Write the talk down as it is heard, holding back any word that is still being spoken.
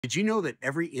Did you know that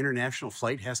every international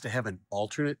flight has to have an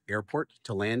alternate airport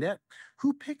to land at?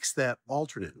 Who picks that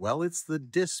alternate? Well, it's the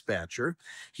dispatcher.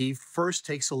 He first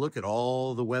takes a look at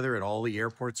all the weather at all the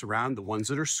airports around, the ones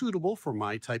that are suitable for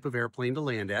my type of airplane to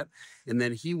land at, and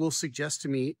then he will suggest to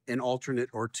me an alternate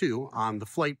or two on the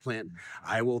flight plan.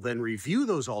 I will then review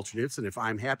those alternates, and if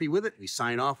I'm happy with it, we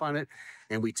sign off on it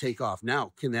and we take off.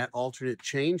 Now, can that alternate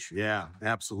change? Yeah,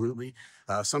 absolutely.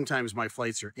 Sometimes my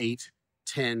flights are 8,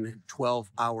 10,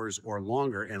 12 hours or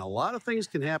longer. And a lot of things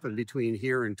can happen between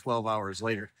here and 12 hours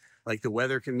later. Like the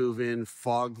weather can move in,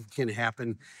 fog can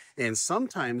happen. And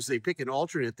sometimes they pick an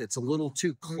alternate that's a little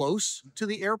too close to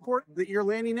the airport that you're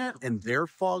landing at, and they're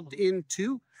fogged in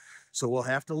too. So we'll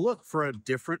have to look for a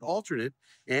different alternate.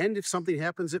 And if something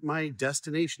happens at my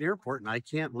destination airport and I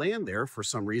can't land there for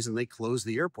some reason, they close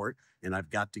the airport and I've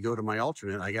got to go to my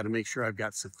alternate, I got to make sure I've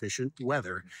got sufficient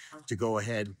weather to go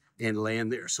ahead and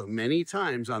land there. So many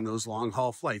times on those long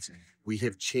haul flights, we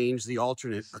have changed the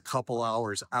alternate a couple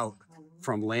hours out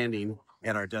from landing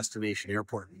at our destination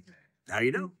airport. Now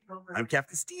you know. I'm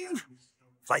Captain Steve.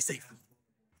 Fly safe.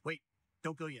 Wait,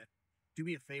 don't go yet. Do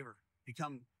me a favor.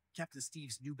 Become Captain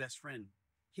Steve's new best friend.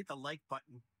 Hit the like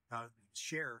button,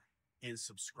 share, and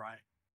subscribe.